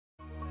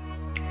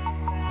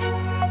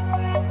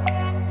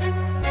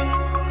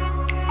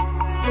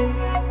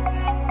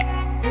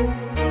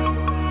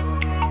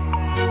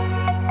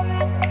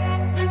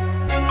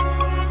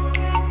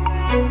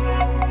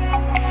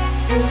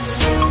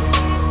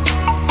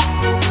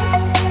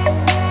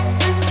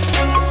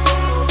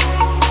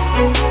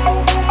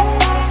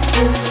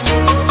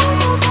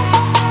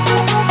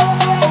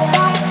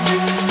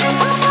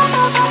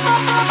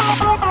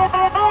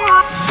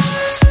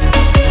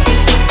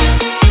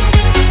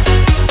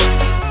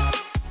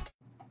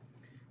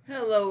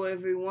Hello,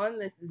 everyone.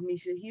 This is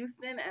Misha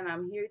Houston, and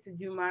I'm here to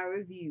do my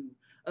review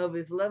of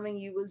If Loving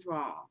You Was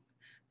Wrong.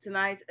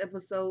 Tonight's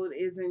episode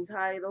is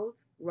entitled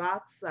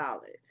Rock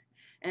Solid.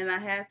 And I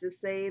have to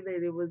say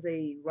that it was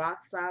a rock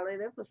solid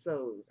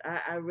episode.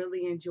 I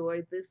really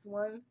enjoyed this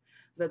one.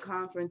 The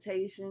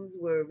confrontations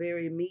were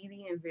very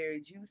meaty and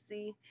very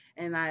juicy,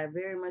 and I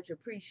very much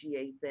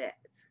appreciate that.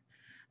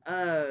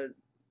 Uh,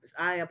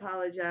 I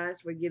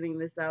apologize for getting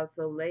this out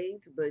so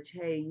late, but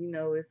hey,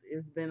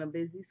 it's been a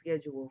busy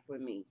schedule for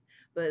me.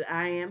 But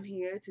I am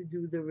here to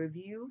do the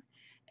review,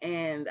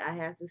 and I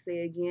have to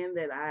say again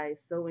that I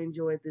so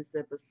enjoyed this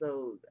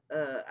episode.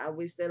 I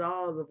wish that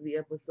all of the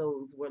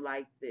episodes were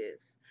like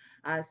this.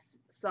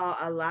 Saw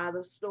a lot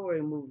of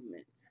story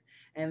movement,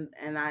 and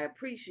I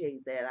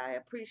appreciate that. I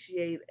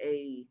appreciate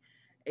a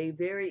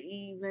very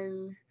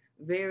even,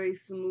 very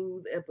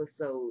smooth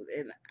episode,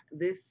 and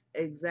this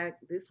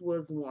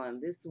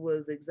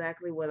was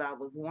exactly what I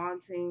was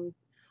wanting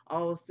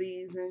all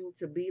season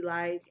to be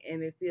like,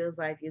 and it feels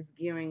like it's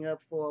gearing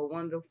up for a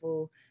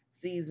wonderful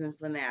season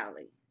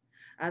finale.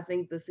 I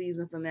think the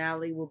season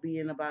finale will be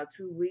in about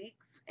 2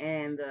 weeks,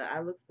 and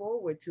I look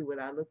forward to it.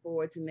 I look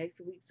forward to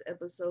next week's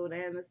episode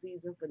and the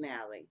season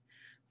finale.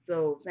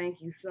 So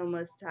thank you so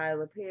much,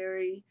 Tyler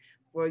Perry,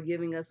 for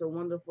giving us a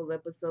wonderful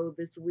episode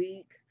this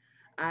week.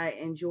 I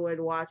enjoyed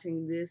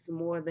watching this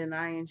more than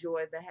I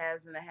enjoyed the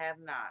haves and the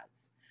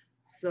have-nots.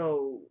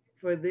 So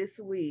for this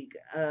week,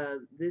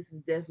 this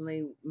is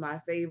definitely my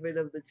favorite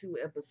of the two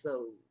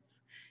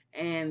episodes,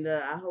 and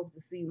I hope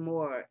to see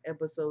more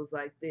episodes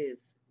like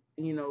this.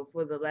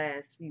 For the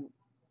last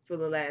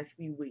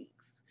few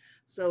weeks.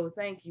 So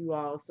thank you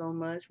all so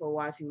much for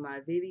watching my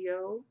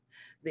video.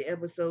 The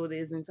episode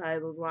is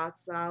entitled Rock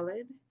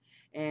Solid,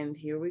 and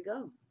here we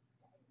go.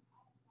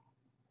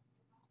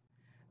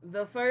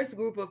 The first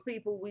group of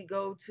people we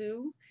go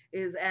to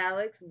is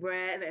Alex,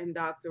 Brad, and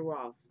Dr.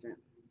 Ralston.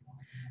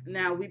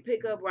 Now we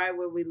pick up right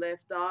where we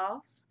left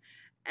off.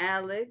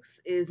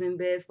 Alex is in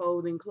bed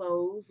folding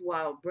clothes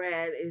while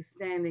Brad is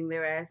standing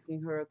there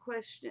asking her a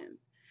question.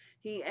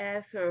 He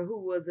asks her who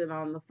was it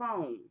on the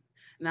phone.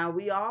 Now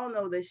we all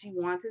know that she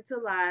wanted to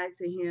lie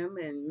to him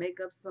and make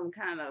up some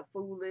kind of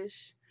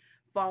foolish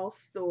false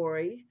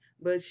story,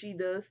 but she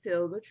does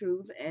tell the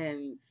truth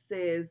and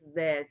says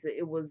that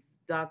it was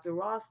Dr.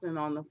 Ralston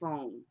on the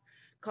phone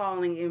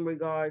calling in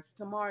regards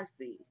to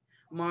Marcy.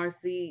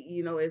 Marcy,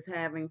 is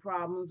having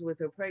problems with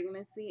her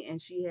pregnancy, and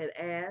she had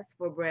asked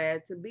for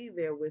Brad to be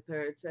there with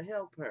her to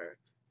help her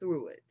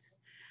through it.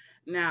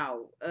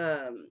 Now,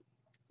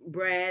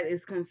 Brad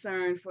is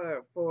concerned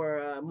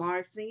for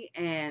Marcy,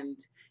 and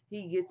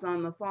he gets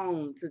on the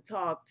phone to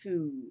talk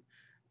to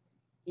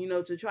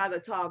try to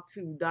talk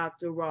to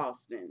Dr.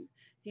 Ralston.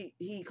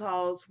 He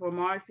calls for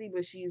Marcy,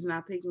 but she's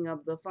not picking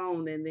up the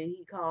phone, and then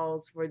he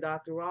calls for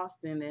Dr.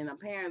 Ralston, and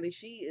apparently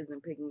she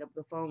isn't picking up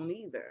the phone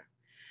either.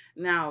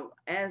 Now,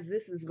 as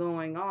this is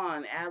going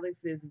on,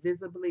 Alex is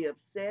visibly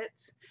upset.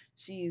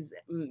 She's,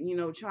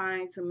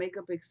 trying to make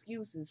up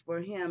excuses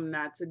for him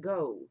not to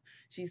go.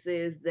 She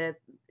says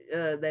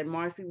that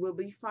Marcy will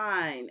be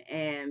fine,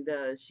 and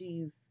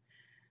she's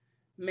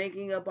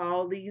making up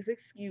all these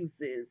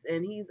excuses.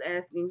 And he's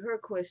asking her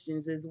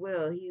questions as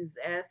well. He's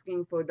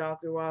asking for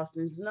Dr.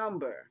 Ralston's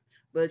number,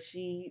 but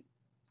she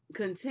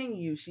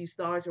continues. She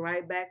starts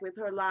right back with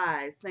her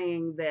lies,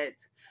 saying that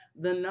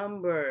the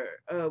number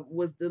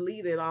was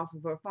deleted off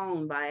of her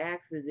phone by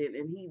accident,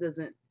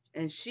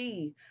 and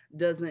she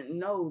doesn't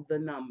know the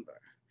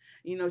number.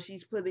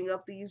 She's putting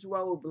up these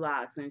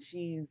roadblocks, and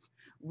she's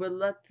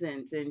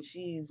reluctant, and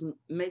she's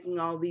making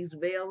all these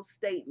veiled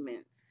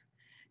statements.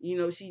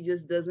 She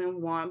just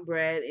doesn't want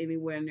Brad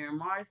anywhere near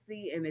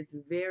Marcy, and it's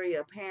very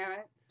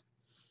apparent.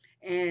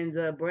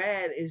 And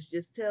Brad is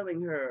just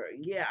telling her,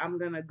 yeah, I'm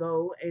going to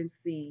go and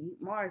see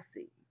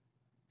Marcy.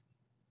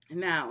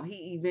 Now,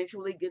 he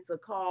eventually gets a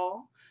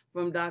call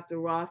from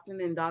Dr.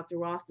 Ralston, and Dr.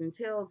 Ralston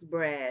tells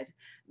Brad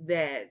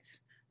that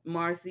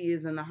Marcy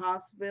is in the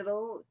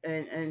hospital,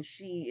 and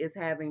she is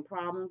having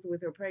problems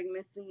with her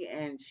pregnancy,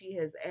 and she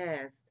has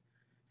asked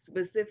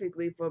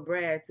specifically for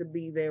Brad to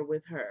be there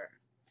with her.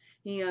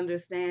 He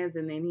understands,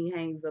 and then he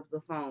hangs up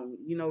the phone,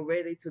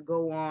 ready to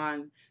go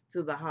on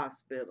to the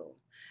hospital.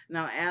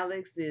 Now,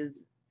 Alex is,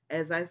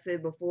 as I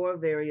said before,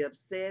 very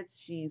upset.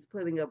 She's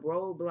putting up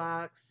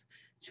roadblocks,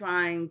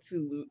 trying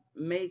to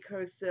make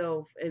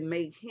herself and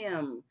make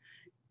him,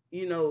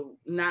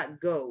 not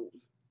go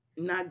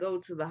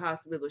to the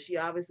hospital. She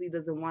obviously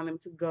doesn't want him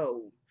to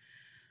go.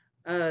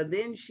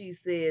 Then she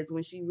says,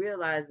 when she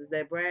realizes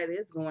that Brad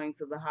is going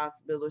to the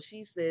hospital,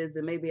 she says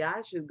that maybe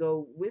I should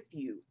go with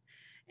you,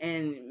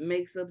 and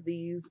makes up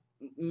these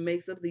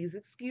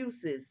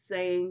excuses,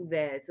 saying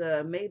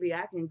that maybe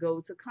I can go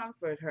to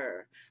comfort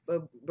her.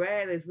 But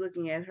Brad is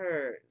looking at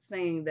her,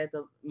 saying that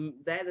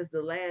is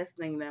the last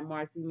thing that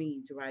Marcy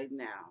needs right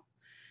now.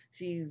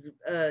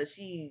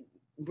 She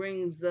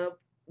brings up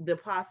the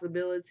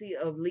possibility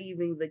of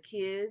leaving the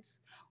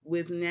kids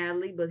with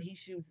Natalie, but he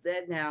shoots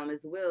that down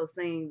as well,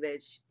 saying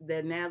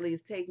that Natalie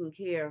is taking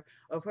care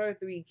of her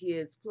three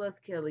kids plus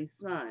Kelly's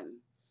son.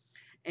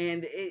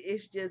 And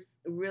it's just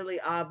really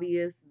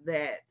obvious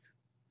that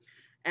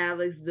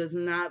Alex does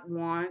not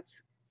want,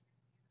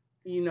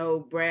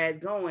 Brad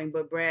going,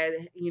 but Brad,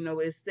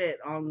 is set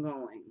on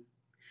going.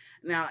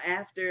 Now,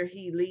 after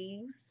he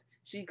leaves,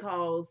 she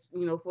calls,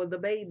 for the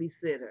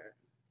babysitter.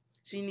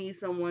 She needs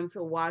someone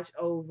to watch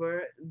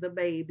over the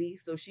baby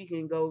so she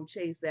can go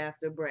chase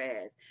after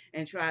Brad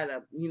and try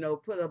to,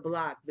 put a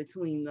block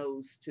between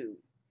those two.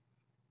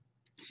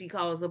 She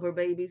calls up her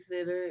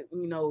babysitter,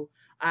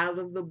 out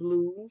of the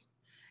blue,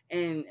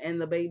 and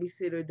the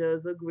babysitter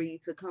does agree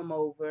to come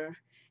over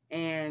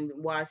and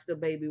watch the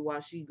baby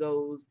while she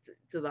goes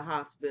to the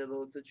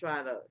hospital to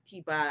try to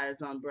keep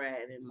eyes on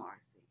Brad and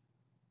Marcy.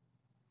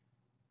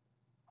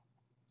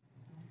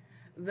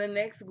 The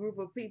next group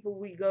of people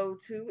we go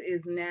to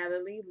is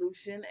Natalie,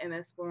 Lucian, and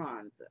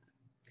Esperanza.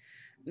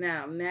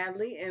 Now,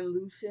 Natalie and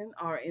Lucian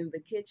are in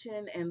the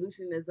kitchen, and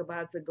Lucian is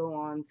about to go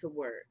on to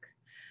work.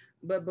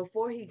 But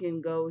before he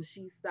can go,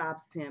 she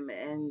stops him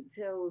and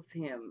tells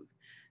him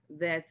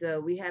that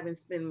we haven't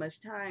spent much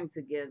time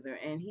together,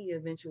 and he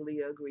eventually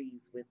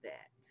agrees with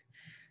that.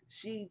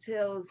 She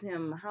tells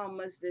him how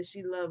much that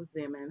she loves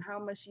him and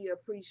how much she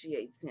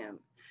appreciates him.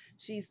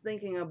 She's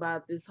thinking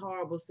about this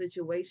horrible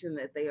situation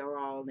that they are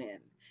all in,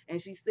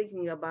 and she's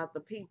thinking about the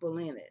people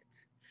in it.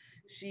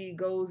 She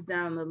goes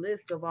down the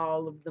list of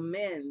all of the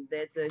men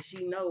that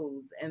she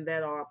knows and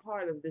that are a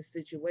part of this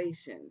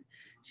situation.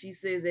 She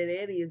says that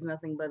Eddie is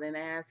nothing but an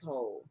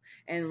asshole,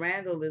 and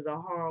Randall is a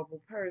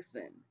horrible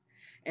person.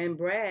 And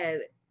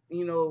Brad,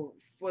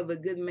 for the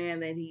good man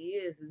that he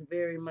is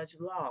very much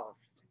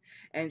lost.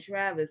 And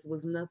Travis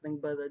was nothing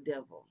but a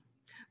devil.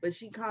 But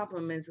she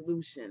compliments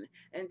Lucian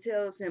and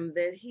tells him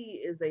that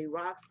he is a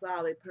rock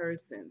solid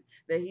person,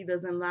 that he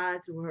doesn't lie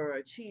to her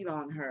or cheat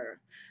on her,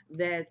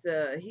 that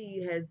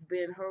he has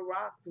been her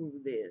rock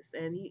through this,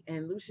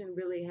 and Lucian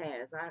really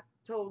has. I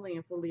totally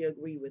and fully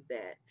agree with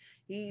that.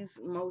 He's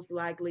most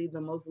likely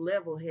the most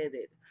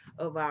level-headed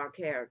of our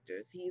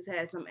characters. He's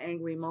had some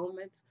angry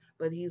moments,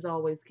 but he's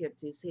always kept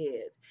his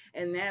head.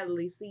 And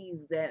Natalie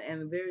sees that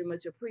and very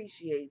much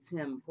appreciates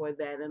him for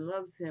that and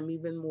loves him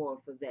even more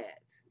for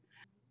that.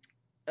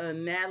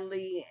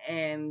 Natalie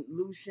and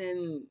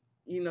Lucian,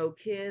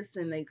 kiss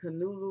and they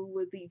canoodle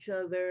with each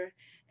other,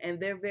 and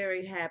they're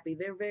very happy.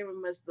 They're very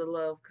much the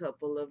love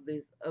couple of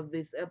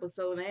this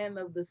episode and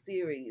of the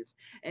series,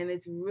 and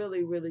it's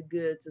really really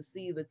good to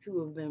see the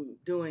two of them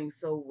doing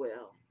so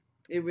well.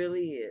 It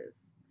really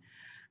is.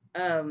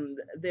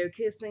 They're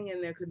kissing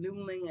and they're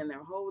canoodling and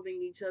they're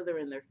holding each other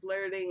and they're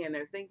flirting and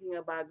they're thinking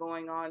about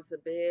going on to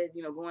bed,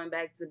 going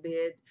back to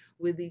bed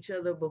with each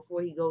other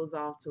before he goes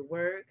off to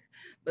work.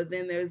 But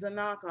then there's a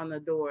knock on the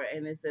door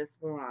and it's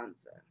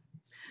Esperanza.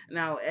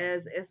 Now,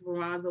 as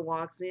Esperanza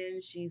walks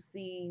in, she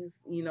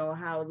sees,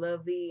 how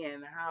lovey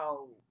and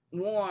how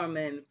warm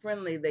and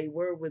friendly they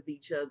were with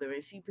each other,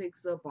 and she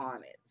picks up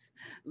on it.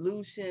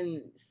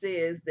 Lucian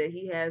says that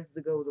he has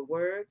to go to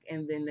work,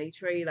 and then they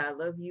trade I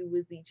love you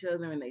with each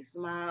other, and they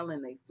smile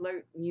and they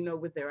flirt,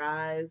 with their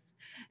eyes,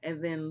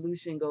 and then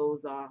Lucian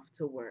goes off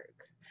to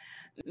work.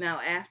 Now,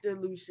 after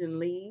Lucian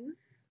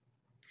leaves,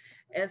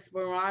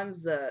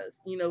 Esperanza,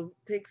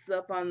 picks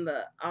up on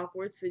the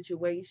awkward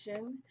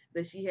situation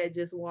that she had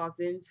just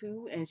walked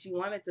into, and she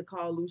wanted to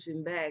call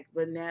Lucian back,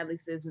 but Natalie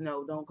says,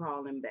 no, don't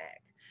call him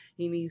back.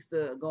 He needs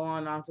to go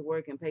on off to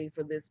work and pay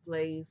for this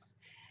place,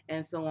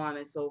 and so on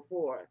and so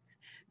forth.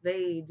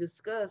 They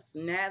discuss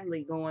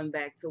Natalie going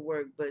back to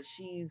work, but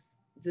she's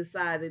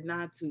decided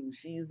not to.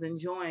 She's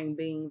enjoying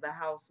being the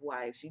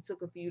housewife. She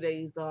took a few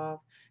days off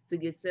to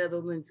get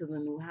settled into the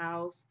new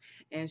house,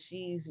 and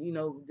she's,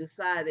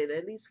 decided,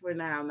 at least for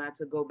now, not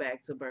to go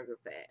back to Burger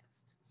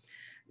Fast.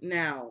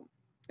 Now,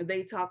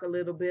 they talk a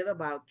little bit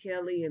about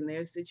Kelly and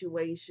their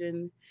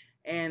situation,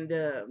 and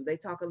they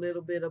talk a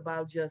little bit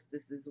about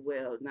Justice as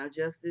well. Now,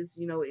 Justice,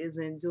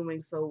 isn't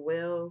doing so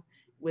well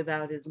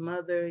without his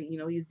mother.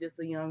 He's just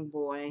a young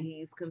boy and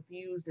he's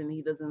confused and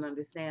he doesn't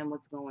understand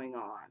what's going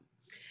on.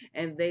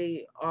 And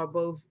they are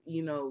both,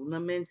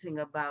 lamenting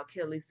about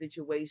Kelly's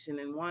situation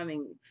and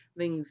wanting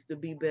things to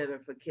be better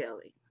for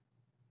Kelly.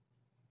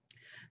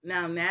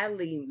 Now,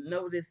 Natalie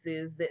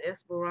notices that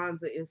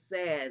Esperanza is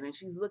sad and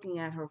she's looking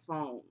at her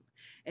phone.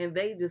 And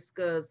they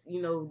discuss,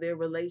 their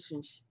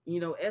relationship,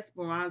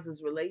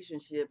 Esperanza's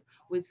relationship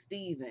with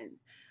Steven.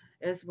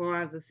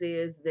 Esperanza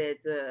says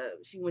that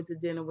she went to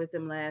dinner with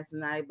him last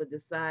night, but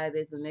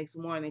decided the next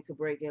morning to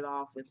break it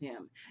off with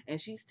him. And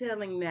she's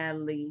telling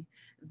Natalie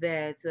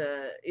that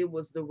it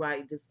was the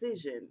right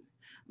decision.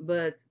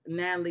 But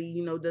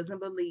Natalie, doesn't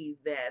believe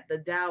that. The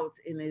doubt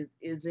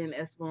is in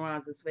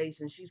Esperanza's face,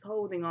 and she's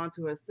holding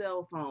onto her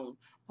cell phone,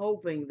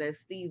 hoping that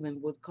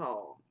Steven would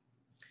call.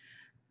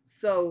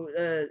 So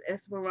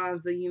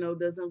Esperanza,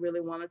 doesn't really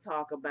want to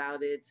talk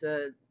about it.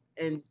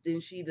 And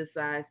then she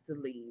decides to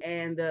leave.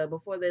 And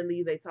before they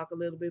leave, they talk a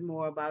little bit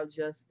more about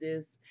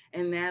Justice.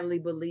 And Natalie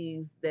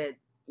believes that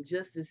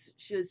Justice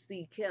should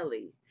see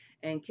Kelly.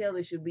 And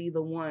Kelly should be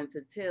the one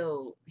to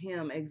tell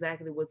him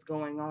exactly what's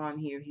going on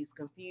here. He's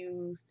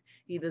confused.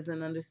 He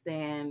doesn't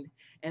understand.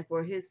 And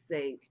for his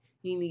sake,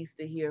 He needs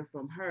to hear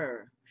from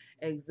her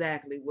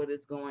exactly what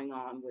is going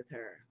on with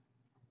her.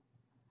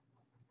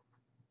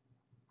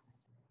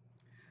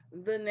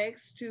 The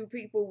next two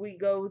people we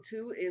go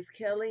to is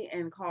Kelly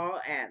and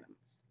Carl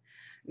Adams.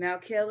 Now,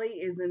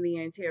 Kelly is in the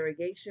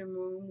interrogation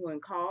room when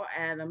Carl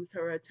Adams,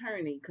 her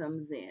attorney,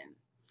 comes in.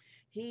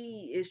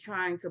 He is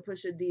trying to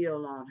push a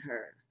deal on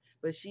her,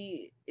 but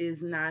she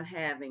is not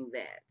having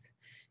that.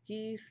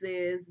 He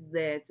says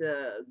that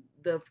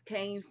the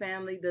Kane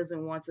family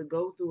doesn't want to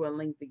go through a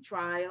lengthy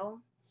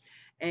trial,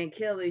 and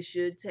Kelly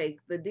should take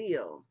the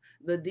deal.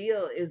 The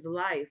deal is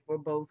life for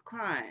both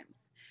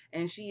crimes.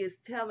 And she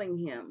is telling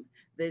him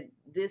that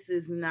this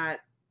is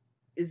not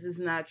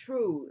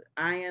true.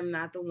 I am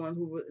not the one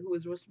who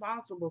is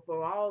responsible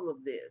for all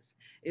of this.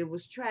 It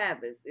was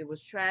Travis. It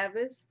was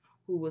Travis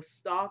who was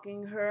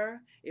stalking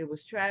her. It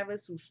was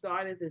Travis who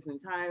started this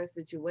entire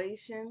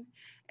situation,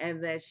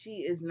 and that she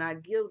is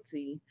not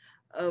guilty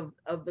of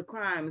the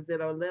crimes that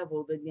are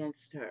leveled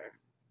against her.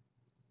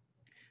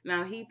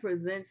 Now he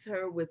presents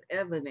her with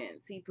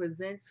evidence. He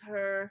presents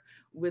her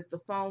with the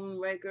phone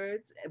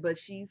records, but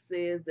she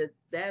says that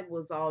that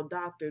was all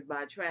doctored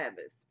by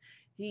Travis.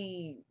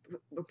 He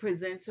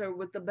presents her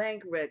with the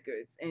bank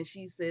records, and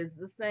she says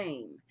the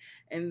same.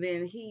 And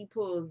then he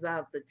pulls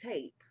out the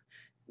tape.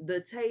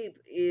 The tape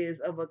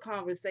is of a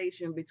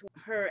conversation between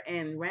her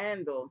and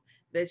Randal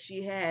that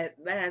she had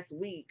last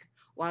week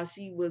while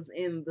she was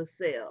in the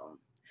cell.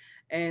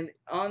 And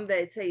on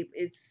that tape,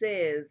 it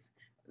says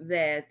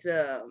that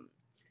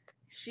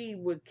she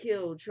would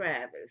kill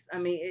Travis. I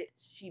mean,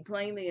 she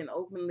plainly and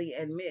openly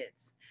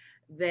admits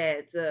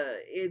that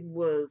it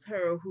was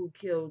her who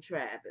killed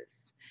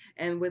Travis.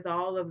 And with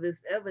all of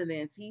this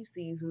evidence, he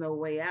sees no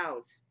way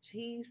out.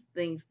 He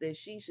thinks that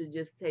she should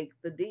just take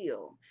the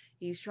deal.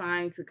 He's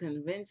trying to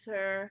convince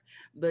her,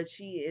 but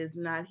she is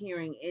not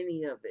hearing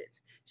any of it.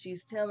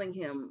 She's telling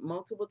him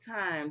multiple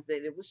times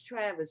that it was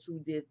Travis who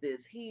did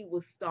this. He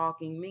was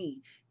stalking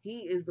me.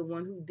 He is the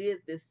one who did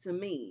this to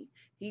me.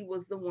 He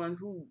was the one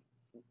who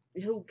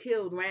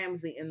killed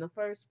Ramsey in the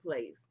first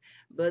place.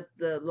 But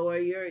the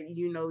lawyer,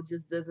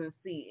 just doesn't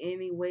see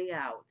any way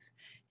out.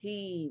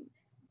 He,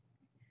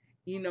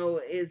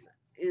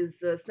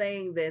 is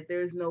saying that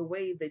there's no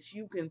way that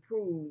you can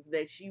prove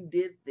that you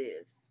did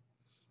this.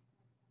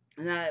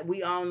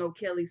 We all know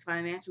Kelly's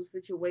financial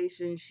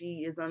situation.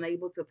 She is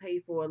unable to pay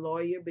for a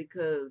lawyer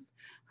because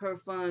her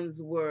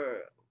funds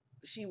were,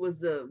 she was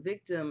the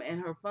victim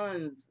and her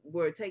funds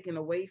were taken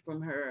away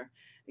from her,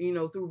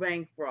 through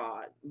bank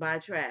fraud by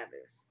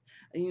Travis.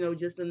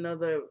 Just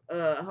another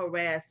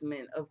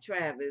harassment of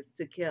Travis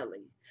to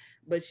Kelly.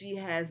 But she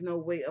has no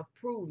way of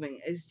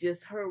proving. It's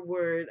just her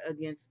word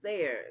against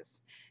theirs.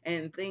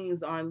 And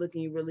things aren't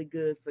looking really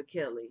good for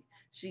Kelly.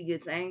 She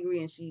gets angry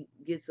and she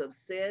gets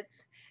upset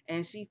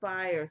and she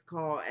fires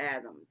Carl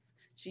Adams.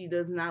 She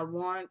does not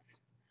want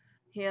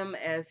him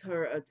as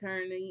her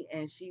attorney,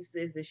 and she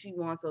says that she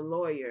wants a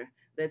lawyer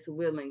that's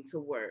willing to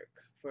work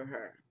for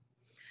her.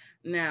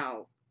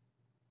 Now,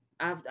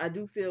 I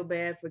do feel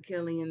bad for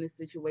Kelly in this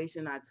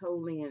situation. I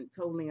totally and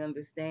totally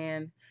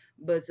understand,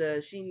 but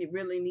she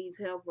really needs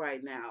help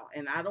right now,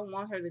 and I don't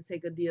want her to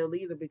take a deal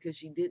either because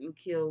she didn't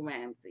kill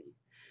Ramsey.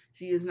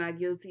 She is not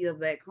guilty of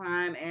that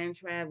crime, and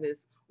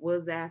Travis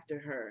was after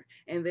her,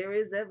 and there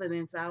is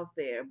evidence out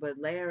there, but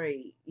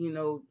Larry,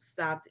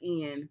 stopped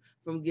Ian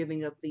from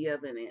giving up the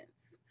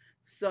evidence.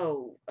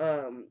 So,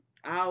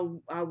 I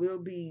will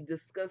be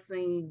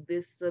discussing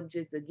this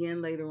subject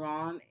again later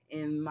on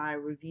in my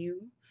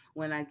review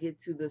when I get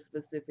to the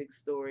specific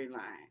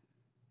storyline.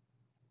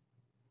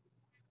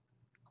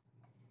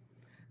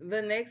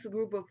 The next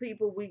group of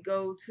people we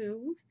go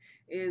to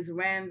is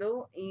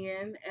Randal,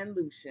 Ian, and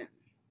Lucian.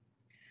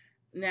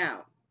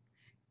 Now,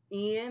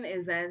 Ian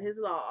is at his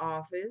law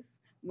office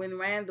when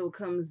Randal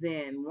comes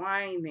in,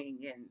 whining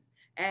and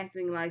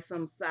acting like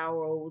some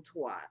sour old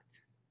twat.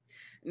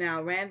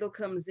 Now, Randal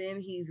comes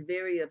in. He's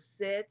very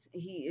upset.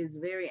 He is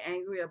very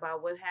angry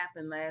about what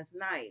happened last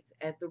night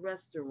at the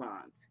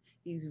restaurant.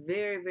 He's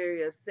very,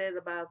 very upset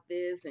about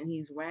this, and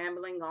he's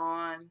rambling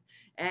on,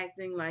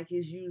 acting like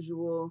his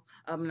usual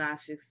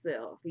obnoxious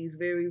self. He's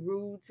very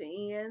rude to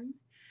Ian,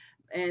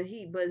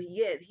 but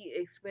yet he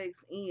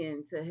expects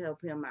Ian to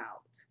help him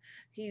out.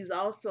 He's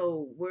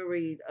also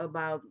worried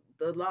about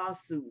the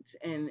lawsuit,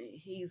 and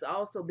he's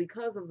also,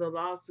 because of the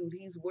lawsuit,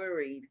 he's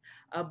worried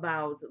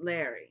about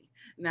Larry.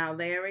 Now,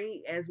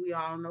 Larry, as we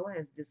all know,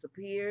 has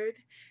disappeared,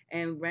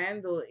 and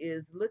Randal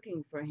is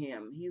looking for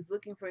him. He's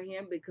looking for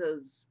him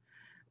because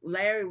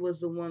Larry was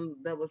the one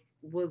that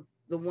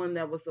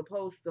was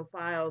supposed to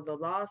file the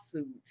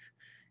lawsuit,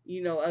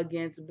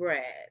 against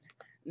Brad.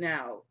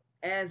 Now,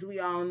 as we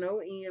all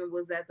know, Ian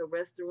was at the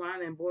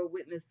restaurant and bore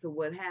witness to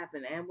what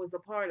happened and was a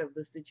part of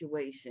the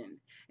situation.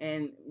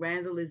 And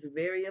Randal is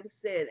very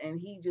upset and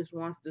he just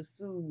wants to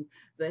sue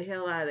the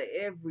hell out of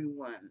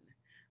everyone.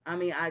 I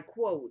mean, I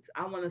quote,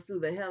 I want to sue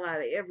the hell out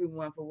of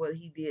everyone for what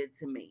he did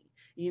to me.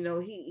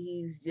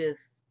 He's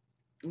just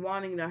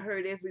wanting to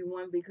hurt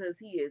everyone because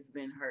he has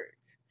been hurt.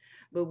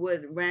 But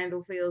what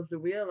Randall fails to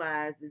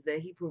realize is that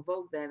he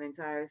provoked that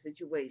entire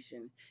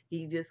situation.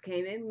 He just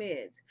can't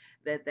admit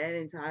that that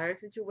entire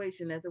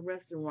situation at the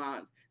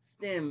restaurant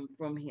stemmed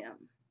from him.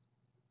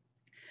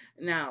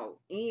 Now,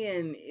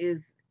 Ian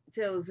is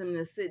tells him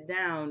to sit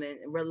down and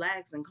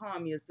relax and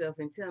calm yourself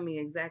and tell me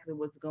exactly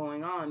what's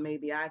going on.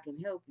 Maybe I can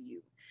help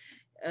you.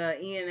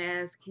 Ian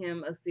asked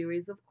him a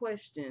series of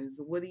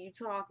questions. What are you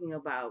talking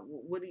about?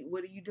 What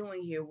are you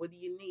doing here? What do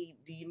you need?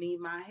 Do you need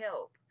my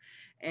help?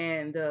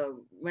 And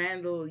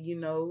Randall,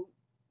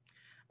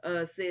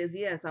 says,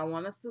 yes, I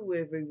want to sue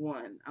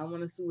everyone. I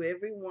want to sue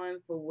everyone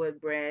for what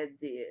Brad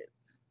did.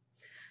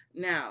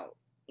 Now,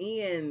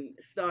 Ian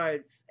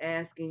starts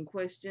asking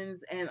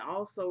questions, and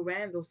also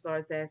Randall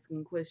starts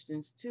asking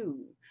questions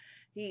too.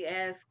 He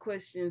asks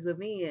questions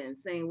of Ian,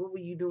 saying, what were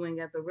you doing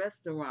at the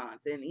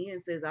restaurant? And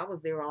Ian says, I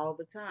was there all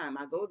the time.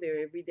 I go there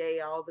every day,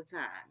 all the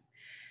time.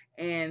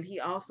 And he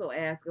also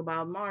asked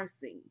about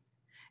Marcy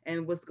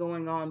and what's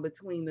going on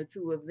between the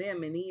two of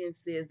them. And Ian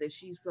says that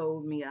she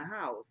sold me a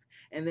house.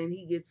 And then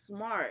he gets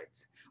smart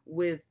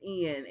with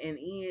Ian, and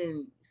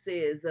Ian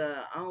says,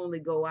 I only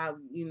go out,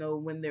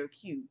 when they're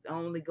cute. I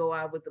only go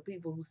out with the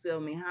people who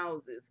sell me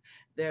houses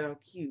that are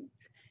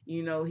cute.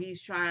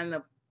 He's trying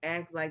to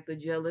act like the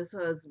jealous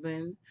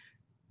husband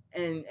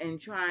and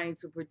trying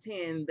to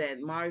pretend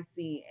that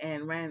Marcy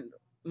and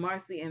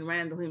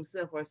Randall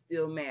himself are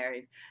still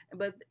married,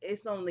 but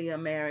it's only a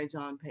marriage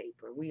on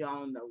paper. We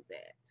all know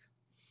that.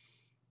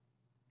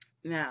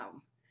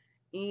 Now,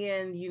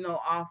 Ian,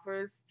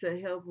 offers to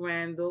help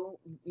Randall,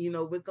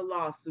 with the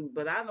lawsuit,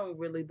 but I don't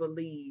really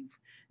believe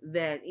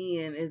that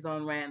Ian is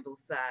on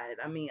Randall's side.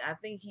 I mean, I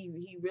think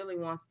he really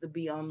wants to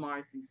be on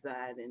Marcy's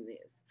side in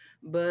this,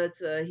 but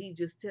he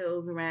just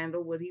tells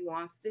Randall what he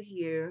wants to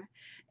hear,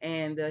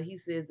 and he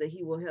says that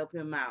he will help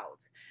him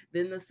out.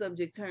 Then the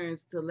subject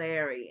turns to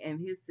Larry and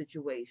his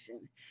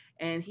situation,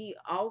 and he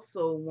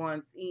also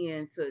wants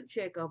Ian to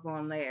check up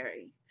on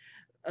Larry.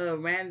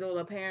 Randall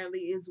apparently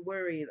is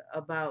worried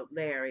about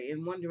Larry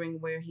and wondering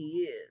where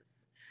he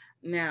is.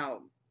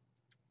 Now,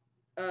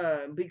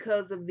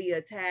 because of the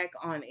attack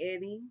on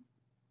Eddie,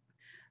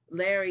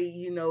 Larry,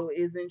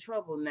 is in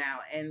trouble now,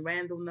 and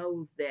Randall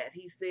knows that.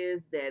 He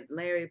says that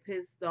Larry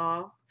pissed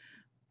off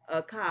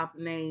a cop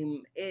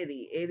named Ed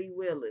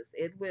Willis,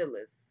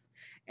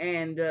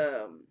 and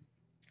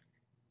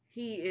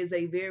he is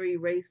a very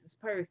racist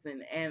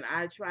person, and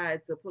I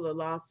tried to pull a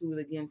lawsuit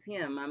against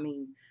him. I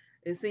mean,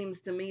 it seems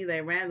to me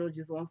that Randall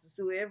just wants to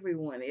sue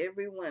everyone.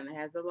 Everyone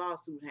has a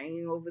lawsuit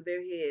hanging over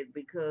their head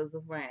because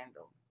of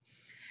Randall.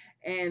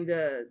 And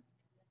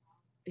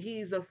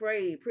he's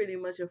afraid, pretty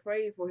much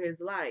afraid for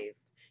his life.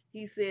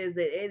 He says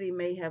that Eddie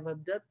may have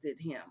abducted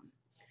him.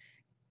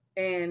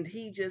 And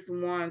he just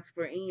wants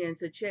for Ian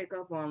to check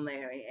up on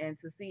Larry and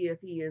to see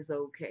if he is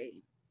okay.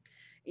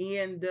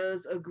 Ian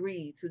does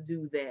agree to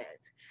do that.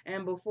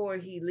 And before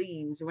he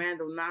leaves,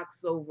 Randall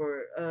knocks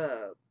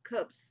over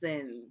cups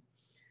and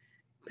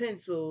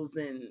pencils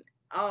and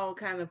all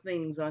kind of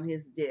things on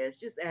his desk,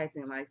 just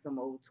acting like some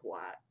old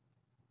twat.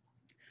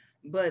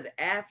 But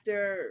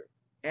after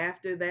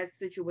that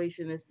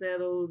situation is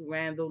settled,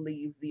 Randall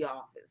leaves the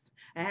office.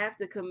 I have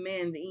to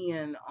commend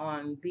Ian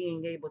on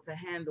being able to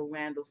handle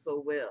Randall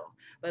so well,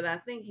 but I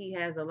think he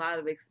has a lot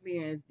of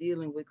experience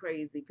dealing with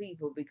crazy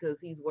people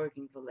because he's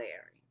working for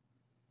Larry.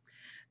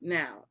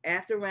 Now,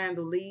 after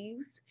Randall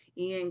leaves,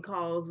 Ian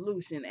calls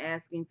Lucian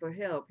asking for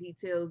help. He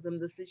tells him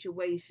the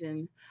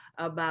situation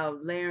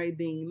about Larry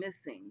being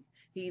missing.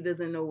 He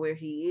doesn't know where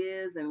he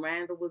is, and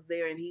Randall was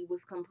there and he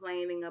was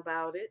complaining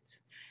about it.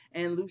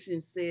 And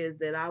Lucian says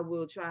that I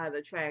will try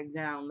to track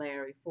down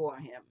Larry for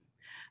him.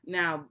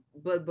 Now,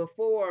 but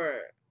before,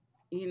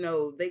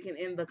 they can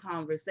end the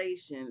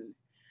conversation,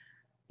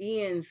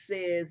 Ian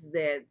says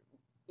that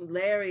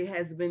Larry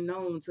has been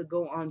known to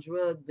go on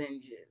drug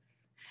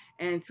binges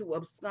and to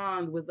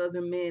abscond with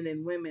other men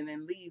and women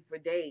and leave for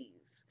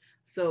days.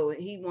 So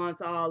he wants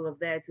all of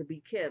that to be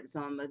kept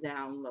on the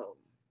down low.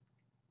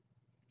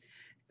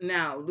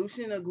 Now,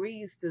 Lucian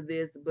agrees to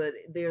this, but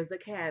there's a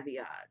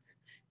caveat.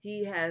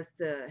 He has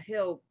to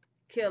help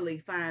Kelly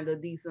find a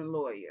decent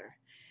lawyer.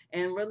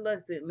 And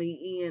reluctantly,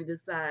 Ian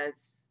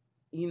decides,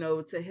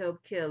 to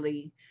help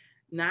Kelly,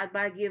 not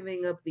by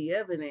giving up the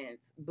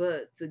evidence,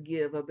 but to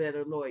give a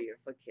better lawyer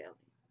for Kelly.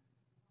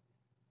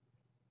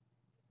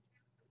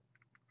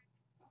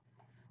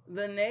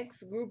 The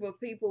next group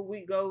of people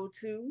we go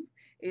to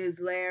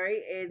is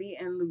Larry, Eddie,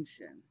 and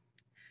Lucian.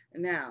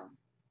 Now,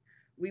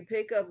 we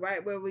pick up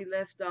right where we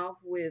left off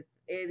with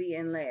Eddie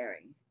and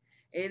Larry.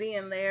 Eddie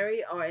and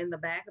Larry are in the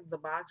back of the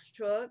box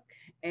truck,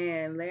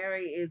 and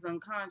Larry is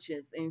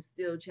unconscious and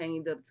still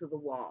chained up to the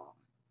wall.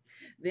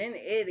 Then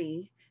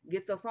Eddie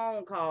gets a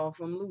phone call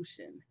from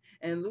Lucian,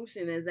 and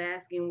Lucian is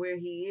asking where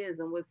he is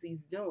and what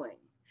he's doing.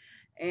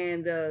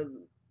 And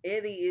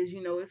Eddie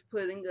is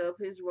putting up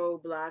his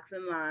roadblocks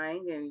and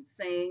lying and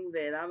saying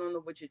that I don't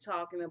know what you're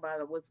talking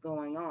about or what's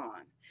going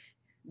on.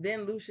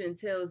 Then Lucian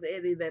tells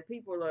Eddie that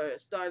people are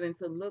starting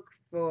to look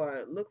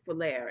for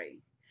Larry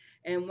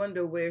and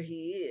wonder where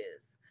he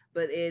is.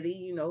 But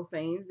Eddie,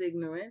 feigns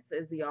ignorance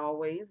as he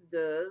always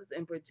does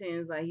and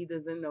pretends like he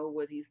doesn't know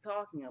what he's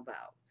talking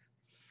about.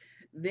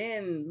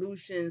 Then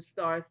Lucian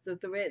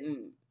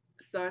threaten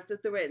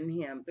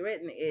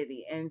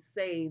Eddie, and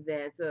say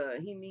that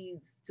he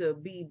needs to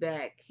be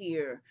back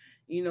here,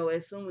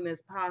 as soon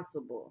as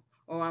possible,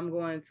 or I'm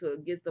going to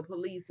get the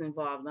police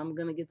involved. I'm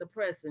going to get the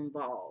press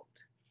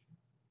involved,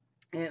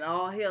 and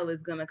all hell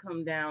is going to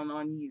come down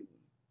on you.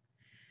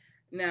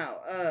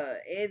 Now,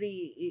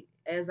 Eddie,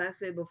 as I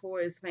said before,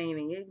 is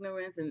feigning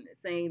ignorance and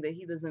saying that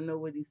he doesn't know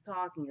what he's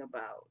talking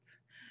about.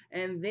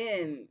 And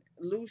then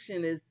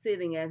Lucian is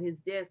sitting at his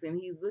desk and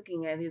he's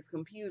looking at his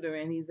computer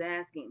and he's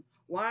asking,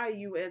 "Why are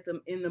you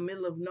in the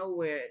middle of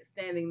nowhere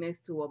standing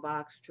next to a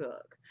box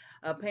truck?"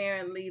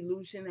 Apparently,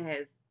 Lucian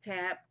has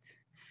tapped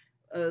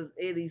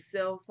Eddie's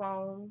cell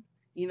phone,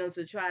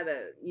 to try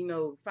to,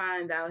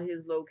 find out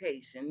his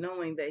location,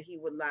 knowing that he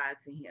would lie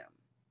to him.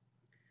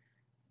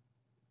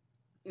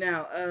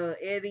 Now,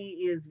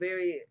 Eddie is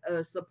very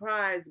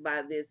surprised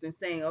by this and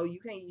saying, "Oh,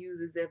 you can't use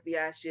this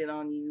FBI shit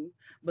on you."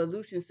 But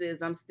Lucian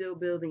says, "I'm still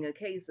building a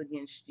case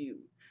against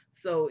you.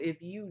 So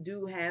if you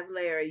do have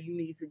Larry, you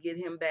need to get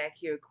him back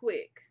here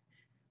quick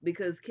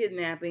because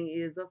kidnapping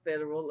is a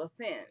federal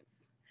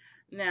offense."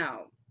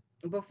 Now,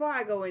 before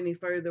I go any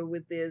further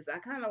with this, I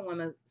kind of want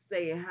to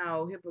say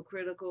how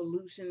hypocritical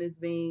Lucian is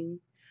being.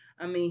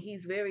 I mean,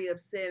 he's very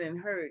upset and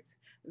hurt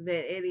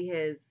that Eddie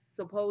has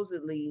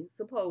supposedly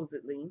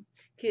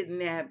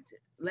kidnapped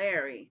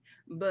Larry,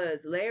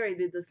 but Larry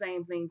did the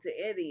same thing to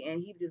Eddie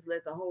and he just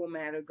let the whole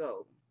matter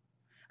go.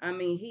 I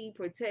mean, he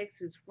protects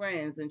his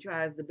friends and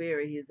tries to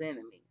bury his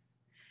enemies.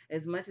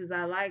 As much as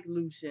I like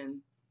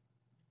Lucian,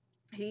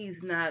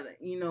 he's not,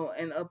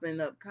 an up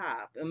and up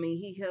cop. I mean,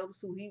 he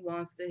helps who he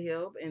wants to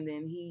help, and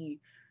then he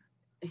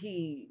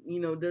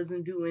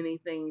doesn't do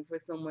anything for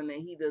someone that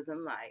he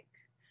doesn't like.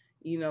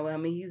 I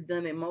mean, he's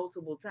done it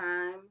multiple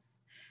times,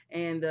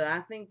 and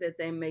I think that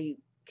they may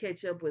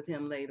catch up with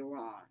him later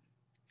on.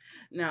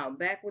 Now,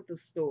 back with the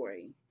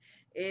story.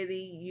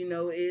 Eddie,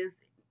 is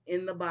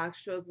in the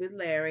box truck with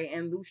Larry,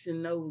 and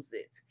Lucian knows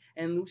it.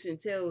 And Lucian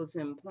tells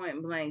him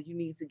point blank, "You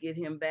need to get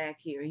him back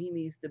here. He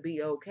needs to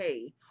be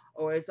okay,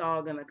 or it's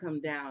all going to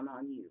come down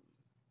on you."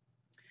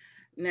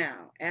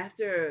 Now,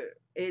 after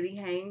Eddie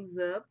hangs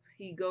up,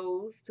 he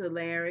goes to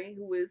Larry,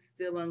 who is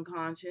still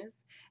unconscious,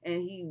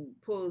 and he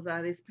pulls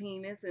out his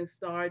penis and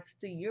starts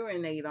to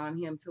urinate on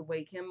him to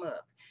wake him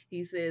up.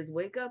 He says,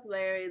 "Wake up,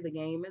 Larry, the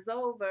game is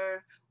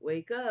over.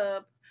 Wake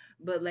up."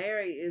 But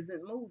Larry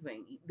isn't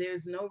moving.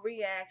 There's no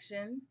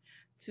reaction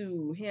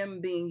to him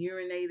being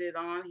urinated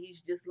on.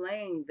 He's just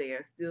laying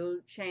there,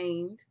 still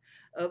chained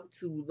up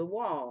to the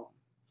wall.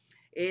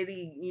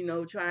 Eddie,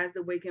 tries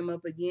to wake him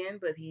up again,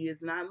 but he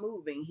is not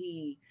moving.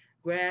 He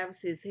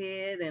grabs his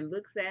head and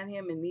looks at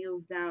him and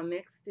kneels down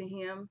next to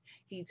him.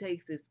 He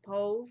takes his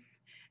pulse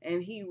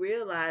and he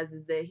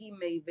realizes that he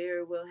may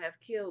very well have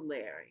killed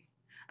Larry.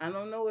 I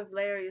don't know if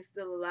Larry is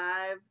still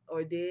alive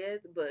or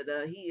dead, but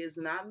he is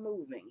not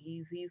moving.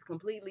 He's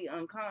completely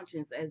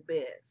unconscious at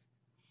best.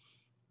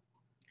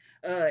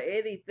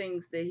 Eddie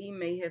thinks that he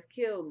may have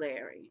killed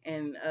Larry.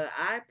 And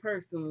I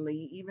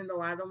personally, even though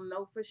I don't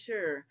know for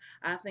sure,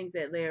 I think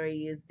that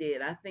Larry is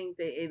dead. I think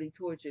that Eddie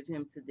tortured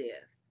him to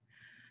death.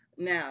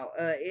 Now,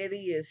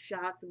 Eddie is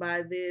shocked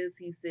by this.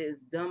 He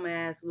says,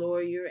 "Dumbass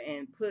lawyer,"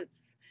 and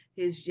puts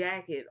his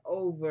jacket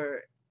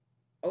over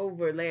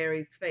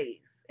Larry's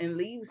face and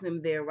leaves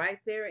him there right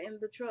there in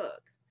the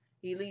truck.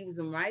 He leaves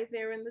him right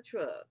there in the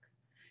truck.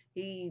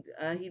 He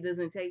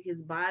doesn't take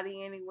his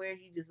body anywhere.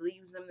 He just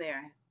leaves him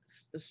there,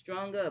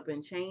 strung up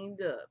and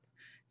chained up,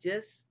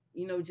 just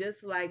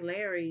just like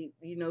Larry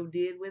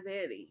did with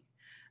Eddie.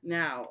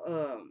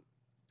 Now,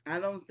 I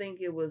don't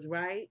think it was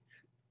right,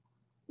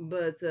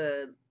 but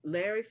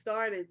Larry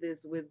started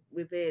this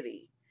with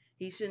Eddie.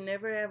 He should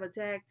never have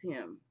attacked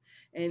him,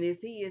 and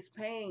if he is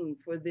paying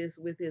for this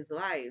with his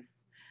life,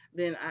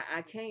 then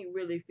I can't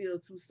really feel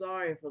too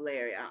sorry for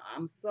Larry.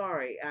 I'm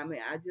sorry. I mean,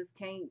 I just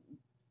can't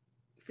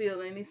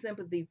feel any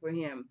sympathy for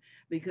him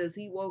because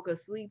he woke a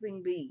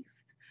sleeping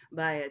beast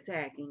by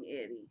attacking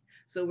Eddie.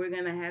 So we're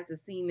going to have to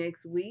see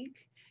next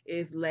week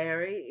if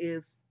Larry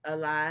is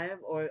alive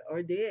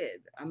or dead.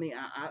 I mean,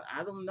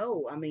 I don't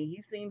know. I mean,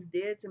 he seems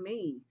dead to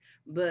me,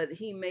 but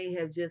he may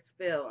have just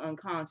fell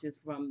unconscious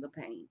from the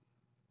pain.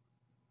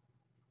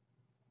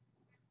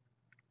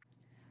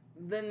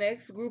 The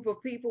next group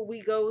of people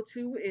we go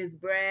to is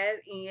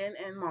Brad, Ian,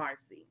 and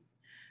Marcy.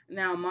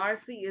 Now,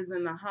 Marcy is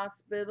in the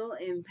hospital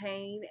in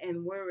pain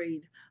and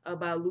worried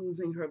about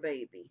losing her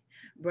baby.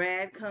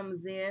 Brad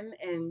comes in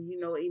and,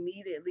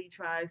 immediately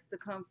tries to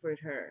comfort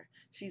her.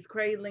 She's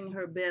cradling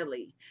her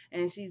belly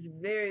and she's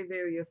very,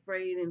 very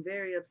afraid and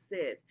very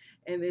upset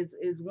and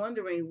is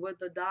wondering what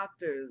the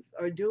doctors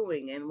are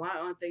doing and why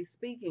aren't they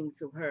speaking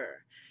to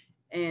her.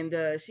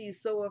 And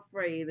she's so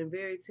afraid and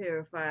very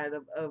terrified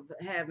of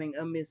having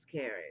a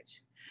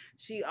miscarriage.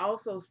 She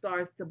also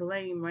starts to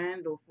blame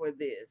Randal for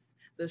this,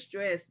 the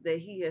stress that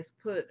he has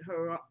put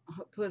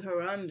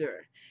her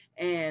under,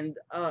 and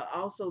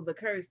also the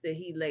curse that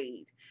he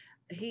laid.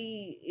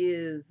 he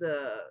is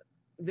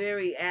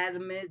very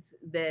adamant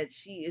that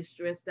she is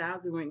stressed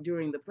out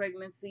during the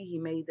pregnancy. He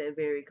made that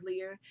very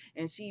clear,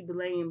 and she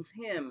blames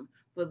him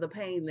for the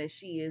pain that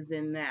she is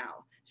in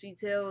now. She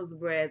tells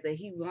Brad that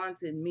he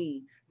wanted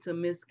me to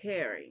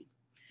miscarry.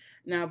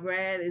 Now,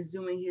 Brad is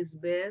doing his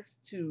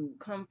best to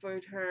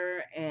comfort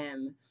her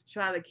and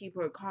try to keep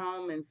her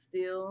calm and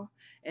still.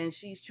 And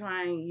she's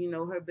trying,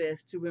 her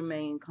best to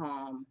remain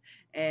calm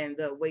and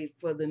wait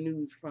for the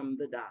news from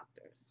the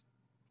doctors.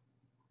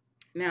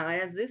 Now,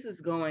 as this is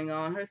going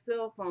on, her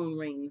cell phone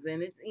rings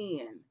and it's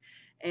Ian.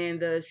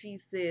 And she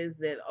says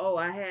that, oh,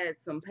 I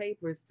had some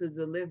papers to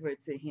deliver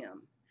to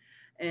him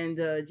and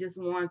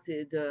just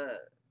wanted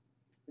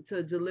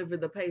to deliver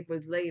the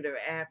papers later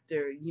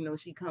after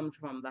she comes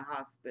from the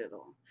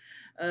hospital.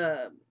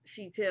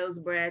 She tells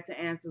Brad to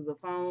answer the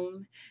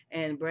phone,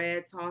 and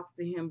Brad talks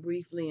to him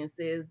briefly and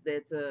says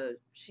that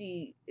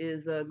she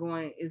is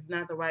going is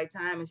not the right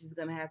time, and she's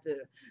going to have to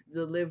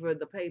deliver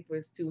the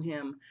papers to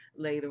him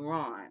later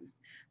on.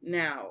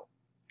 Now,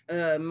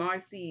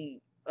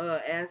 Marcy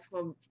asks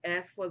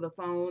for the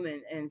phone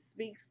and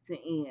speaks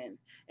to Ian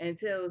and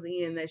tells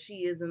Ian that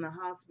she is in the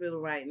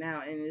hospital right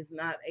now and is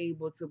not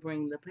able to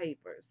bring the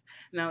papers.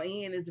 Now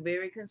Ian is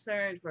very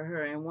concerned for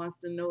her and wants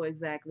to know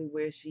exactly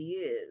where she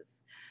is.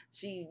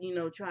 She,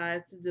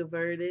 tries to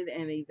divert it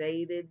and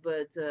evade it,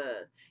 but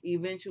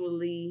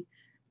eventually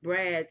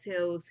Brad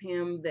tells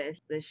him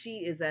that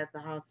she is at the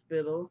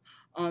hospital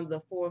on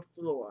the fourth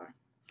floor,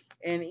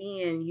 and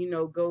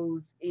Ian,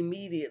 goes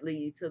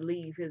immediately to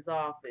leave his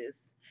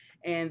office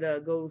and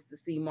goes to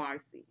see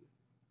Marcy.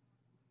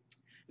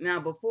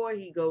 Now, before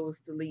he goes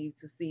to leave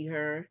to see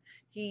her,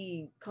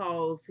 he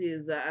calls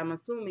I'm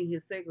assuming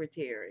his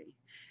secretary,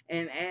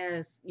 and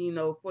asks,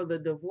 for the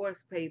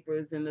divorce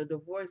papers and the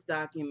divorce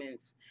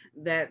documents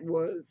that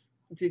was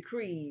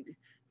decreed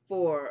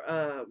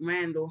for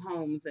Randall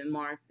Holmes and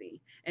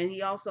Marcy. And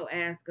he also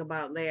asked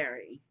about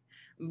Larry,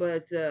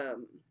 but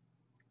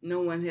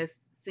no one has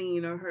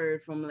seen or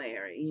heard from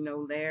Larry.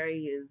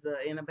 Larry is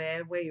in a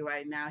bad way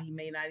right now. He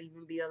may not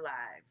even be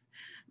alive.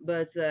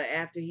 But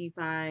after he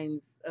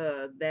finds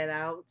that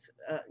out,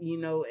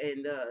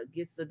 and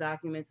gets the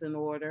documents in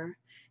order,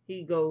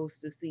 he goes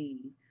to see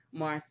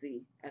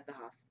Marcy at the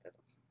hospital.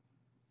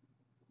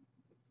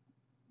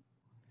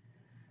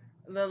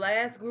 The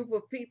last group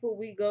of people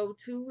we go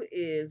to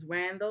is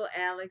Randall,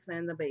 Alex,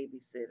 and the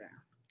babysitter.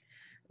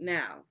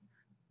 Now,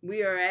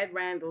 we are at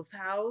Randall's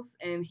house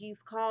and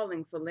he's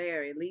calling for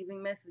Larry,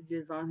 leaving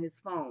messages on his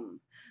phone.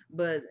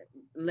 But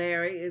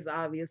Larry is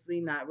obviously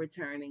not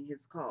returning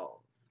his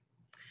calls.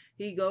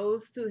 He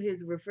goes to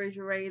his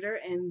refrigerator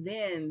and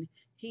then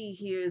he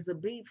hears a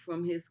beep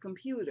from his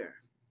computer.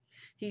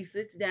 He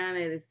sits down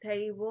at his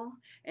table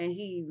and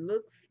he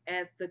looks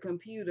at the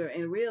computer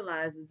and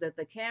realizes that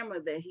the camera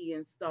that he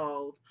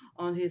installed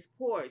on his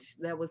porch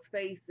that was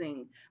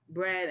facing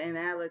Brad and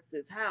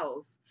Alex's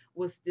house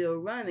was still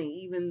running,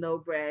 even though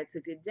Brad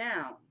took it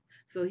down.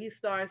 So he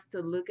starts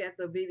to look at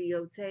the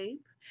videotape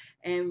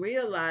and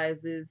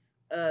realizes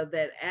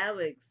that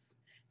Alex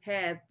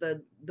had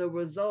the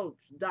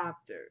results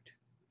doctored.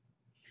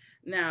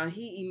 Now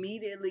he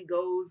immediately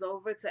goes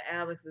over to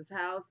Alex's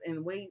house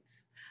and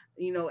waits,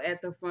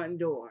 at the front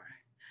door.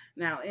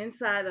 Now,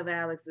 inside of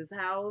Alex's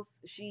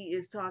house, she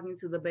is talking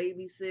to the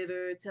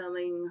babysitter,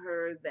 telling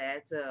her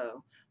that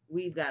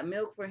we've got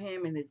milk for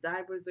him and his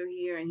diapers are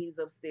here and he's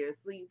upstairs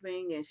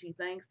sleeping. And she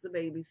thanks the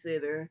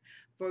babysitter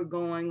for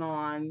going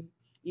on,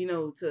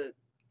 to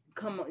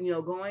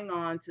going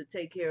on to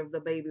take care of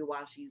the baby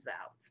while she's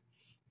out.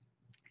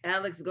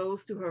 Alex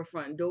goes to her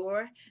front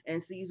door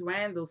and sees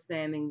Randall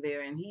standing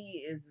there, and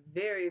he is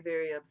very,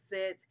 very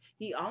upset.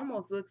 He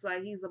almost looks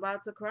like he's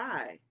about to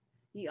cry.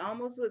 He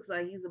almost looks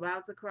like he's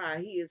about to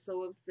cry. He is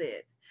so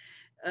upset.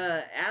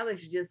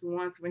 Alex just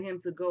wants for him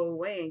to go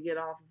away and get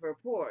off of her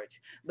porch,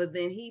 but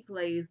then he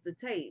plays the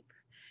tape,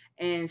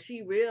 and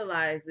she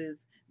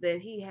realizes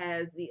that he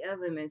has the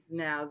evidence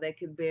now that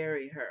could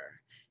bury her.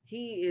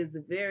 He is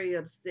very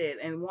upset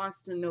and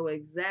wants to know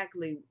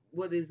exactly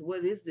what is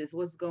this?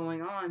 What's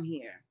going on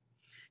here?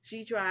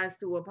 She tries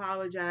to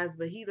apologize,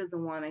 but he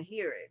doesn't want to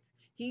hear it.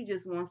 He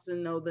just wants to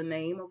know the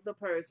name of the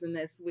person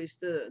that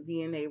switched the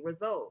DNA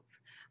results.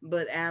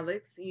 But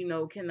Alex,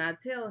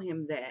 cannot tell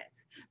him that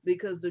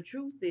because the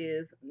truth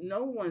is,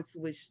 no one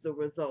switched the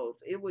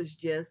results. It was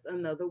just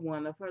another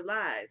one of her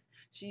lies.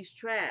 She's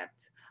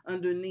trapped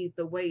underneath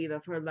the weight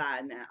of her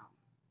lie now.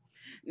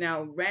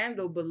 Now,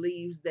 Randall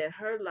believes that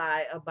her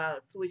lie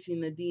about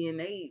switching the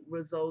DNA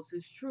results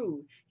is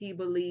true. He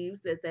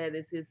believes that that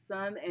is his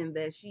son and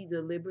that she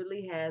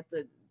deliberately had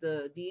the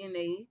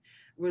DNA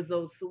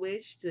results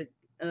switched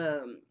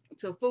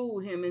to fool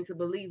him into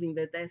believing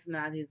that that's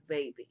not his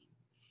baby.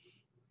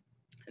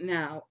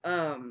 Now,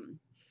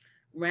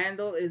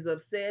 Randall is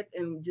upset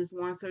and just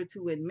wants her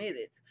to admit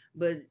it.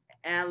 But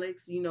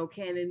Alex,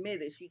 can't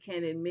admit it. She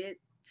can't admit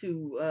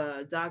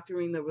to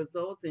doctoring the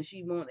results, and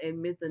she won't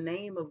admit the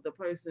name of the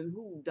person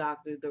who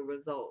doctored the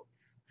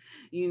results.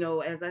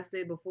 As I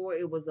said before,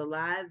 it was a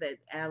lie that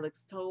Alex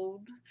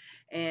told,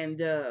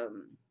 and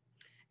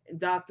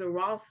Dr.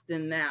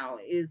 Ralston now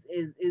is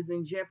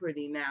in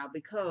jeopardy now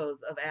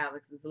because of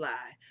Alex's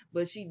lie,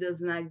 but she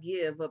does not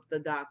give up the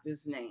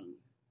doctor's name.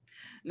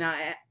 Now,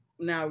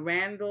 now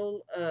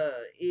Randall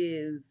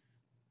is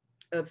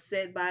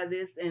upset by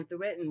this and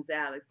threatens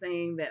Alex,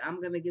 saying that I'm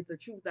going to get the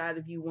truth out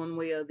of you one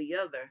way or the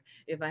other.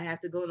 If I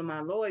have to go to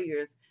my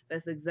lawyers,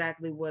 that's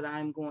exactly what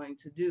I'm going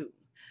to do.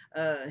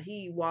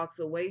 He walks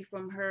away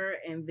from her,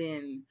 and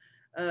then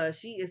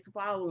she is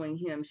following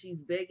him. She's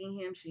begging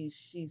him.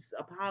 She's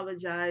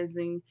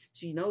apologizing.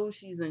 She knows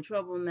she's in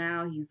trouble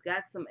now. He's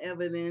got some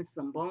evidence,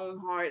 some bone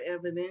hard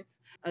evidence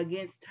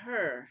against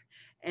her,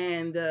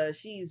 and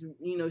she's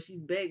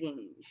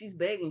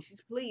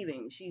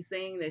pleading, she's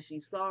saying that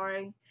she's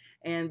sorry,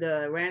 and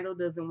Randall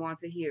doesn't want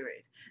to hear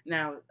it.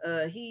 Now,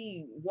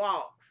 he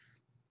walks,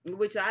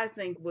 which I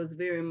think was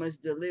very much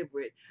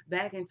deliberate,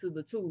 back into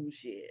the tool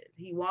shed.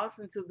 He walks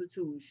into the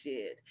tool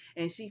shed,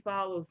 and she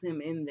follows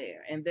him in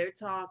there, and they're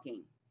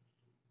talking.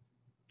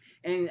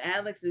 And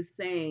Alex is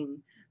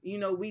saying,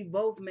 we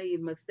both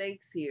made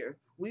mistakes here.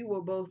 We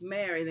were both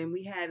married, and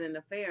we had an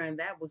affair, and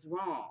that was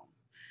wrong.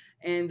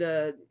 And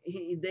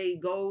they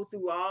go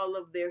through all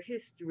of their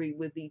history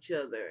with each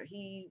other.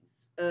 He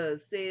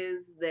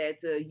says that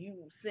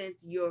you sent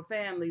your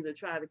family to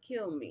try to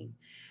kill me,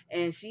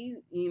 and she,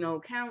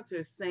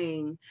 counters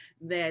saying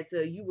that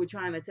you were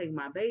trying to take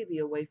my baby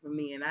away from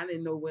me, and I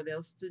didn't know what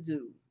else to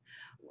do.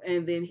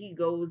 And then he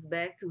goes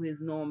back to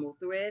his normal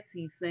threats.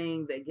 He's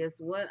saying that, guess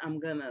what,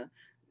 I'm gonna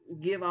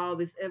give all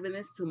this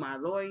evidence to my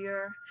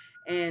lawyer,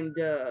 and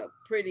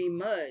pretty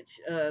much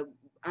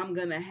I'm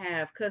gonna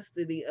have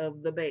custody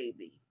of the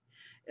baby.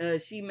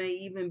 She may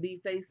even be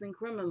facing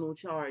criminal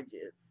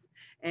charges.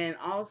 And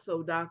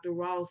also, Dr.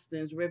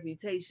 Ralston's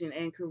reputation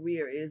and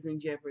career is in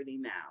jeopardy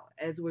now,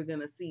 as we're going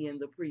to see in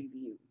the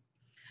preview.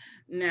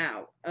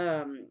 Now,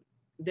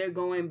 they're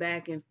going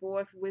back and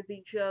forth with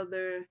each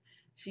other.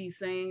 She's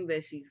saying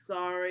that she's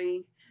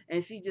sorry,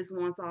 and she just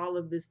wants all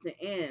of this to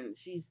end.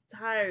 She's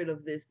tired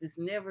of this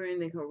never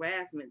ending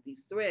harassment,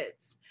 these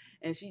threats,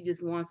 and she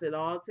just wants it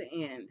all to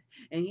end.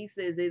 And he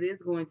says it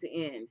is going to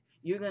end.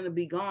 You're going to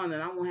be gone,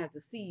 and I won't have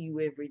to see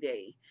you every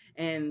day.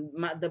 And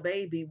the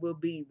baby will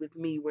be with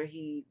me where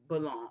he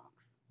belongs.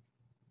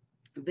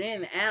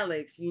 Then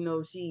Alex,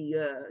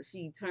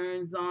 she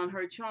turns on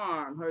her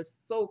charm, her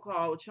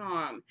so-called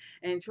charm,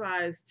 and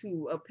tries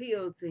to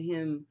appeal to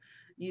him,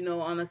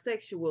 on a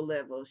sexual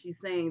level. She's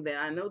saying that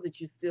I know that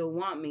you still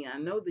want me. I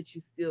know that you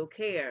still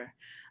care.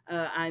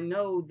 I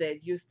know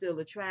that you're still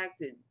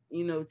attracted,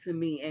 to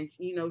me. And,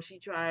 she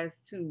tries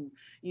to,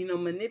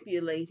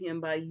 manipulate him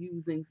by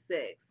using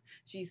sex.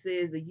 She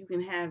says that you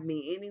can have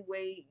me any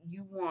way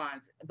you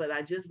want, but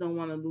I just don't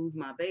want to lose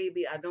my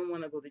baby. I don't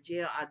want to go to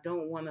jail. I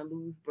don't want to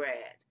lose Brad.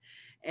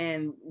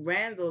 And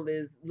Randall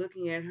is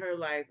looking at her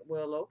like,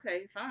 well,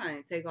 okay,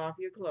 fine, take off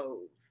your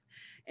clothes.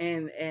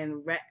 And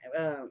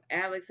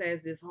Alex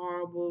has this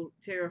horrible,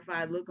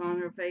 terrified look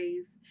on her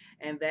face,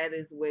 and that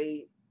is where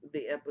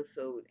the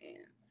episode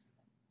ends.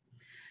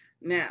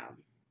 Now,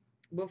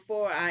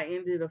 before I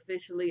end it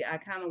officially, I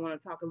kind of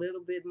want to talk a little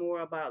bit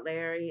more about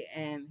Larry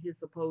and his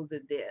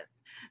supposed death.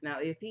 Now,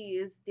 if he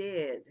is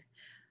dead,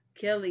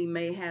 Kelly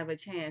may have a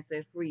chance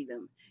at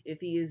freedom. If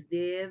he is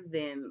dead,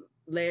 then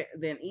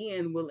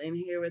Ian will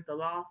inherit the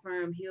law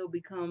firm. He'll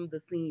become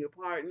the senior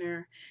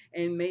partner,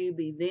 and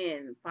maybe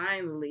then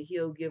finally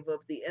he'll give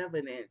up the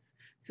evidence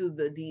to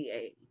the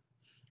DA.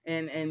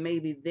 And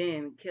maybe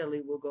then Kelly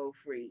will go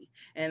free.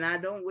 And I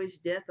don't wish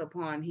death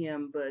upon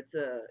him, but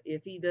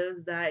if he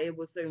does die, it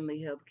will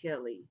certainly help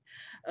Kelly.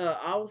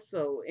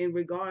 Also, in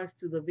regards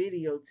to the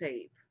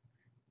videotape,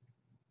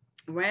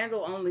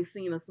 Randall only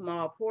seen a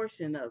small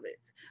portion of it.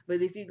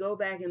 But if you go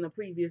back in the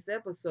previous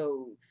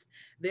episodes,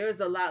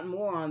 there's a lot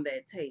more on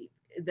that tape.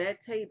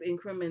 That tape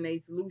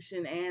incriminates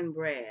Lucian and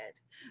Brad.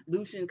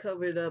 Lucian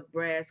covered up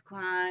Brad's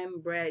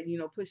crime. Brad,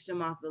 pushed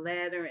him off the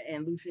ladder,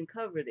 and Lucian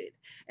covered it.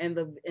 And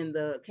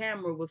the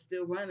camera was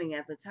still running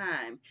at the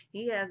time.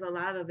 He has a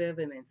lot of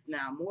evidence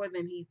now, more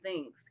than he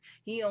thinks.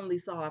 He only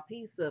saw a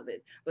piece of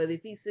it. But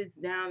if he sits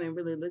down and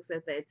really looks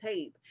at that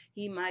tape,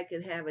 he might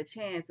could have a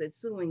chance at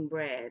suing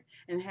Brad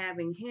and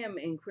having him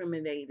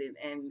incriminated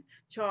and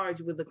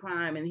charged with the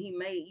crime, and he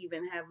may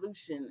even have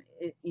Lucian,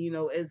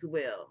 as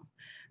well.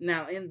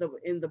 Now, in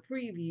the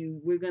preview,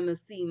 we're gonna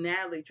see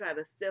Natalie try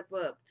to step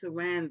up to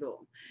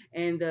Randall,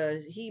 and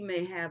he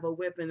may have a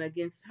weapon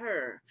against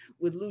her.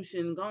 With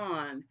Lucian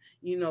gone,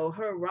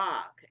 her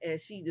rock,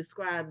 as she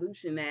described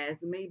Lucian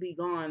as, may be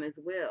gone as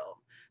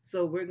well.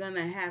 So we're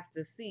gonna have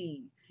to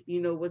see,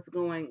 what's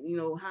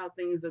going, how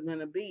things are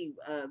gonna be.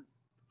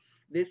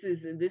 This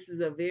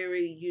is a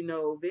very,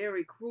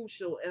 very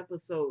crucial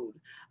episode.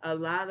 A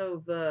lot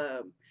of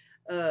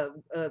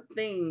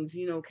things,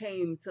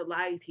 came to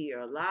light here.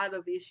 A lot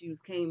of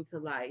issues came to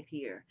light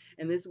here,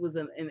 and this was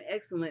an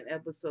excellent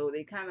episode.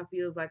 It kind of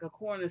feels like a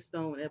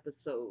cornerstone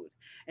episode,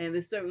 and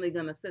it's certainly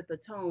going to set the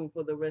tone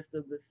for the rest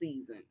of the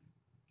season.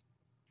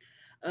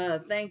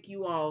 Thank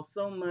you all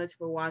so much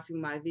for watching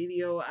my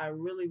video. I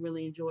really,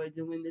 really enjoyed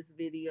doing this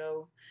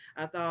video.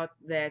 I thought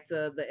that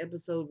the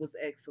episode was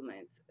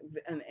excellent,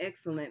 an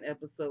excellent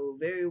episode,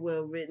 very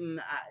well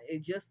written.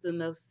 Just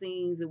enough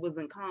scenes. It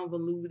wasn't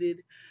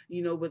convoluted,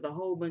 with a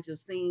whole bunch of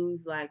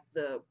scenes like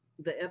the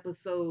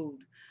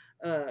episode.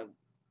 Uh,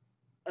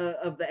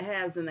 of the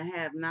haves and the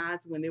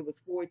have-nots when there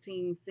was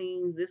 14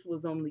 scenes. This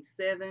was only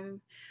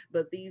 7,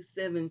 but these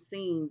 7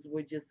 scenes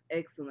were just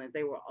excellent.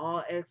 They were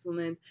all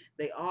excellent.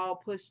 They all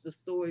pushed the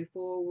story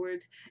forward,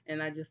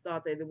 and I just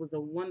thought that it was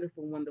a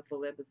wonderful,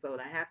 wonderful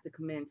episode. I have to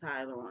commend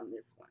Tyler on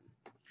this one.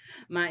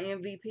 My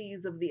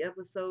MVPs of the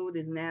episode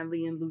is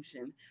Natalie and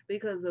Lucian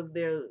because of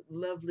their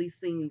lovely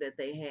scene that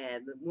they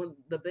had. One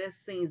the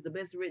best scenes, the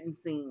best written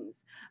scenes.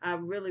 I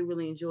really,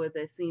 really enjoyed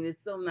that scene.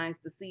 It's so nice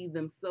to see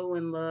them so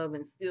in love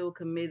and still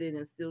committed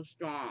and still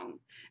strong,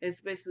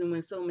 especially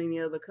when so many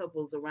other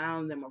couples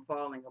around them are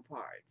falling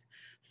apart.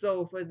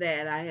 So for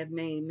that, I have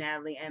named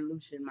Natalie and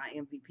Lucian my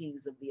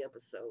MVPs of the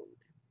episode.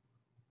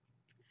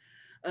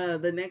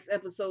 The next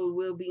episode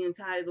will be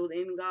entitled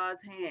 "In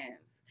God's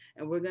Hands,"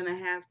 and we're gonna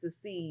have to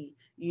see,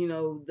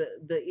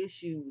 the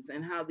issues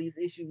and how these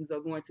issues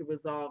are going to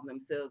resolve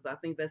themselves. I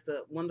think that's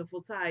a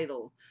wonderful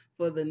title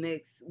for the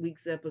next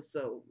week's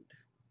episode.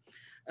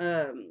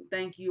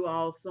 Thank you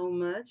all so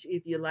much.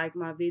 If you like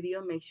my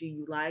video, make sure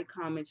you like,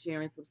 comment,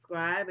 share, and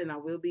subscribe. And I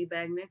will be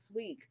back next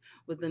week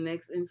with the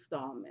next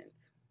installment.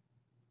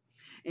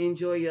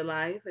 Enjoy your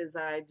life as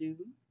I do,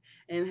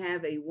 and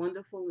have a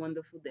wonderful,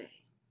 wonderful day.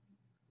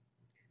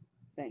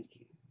 Thank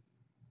you.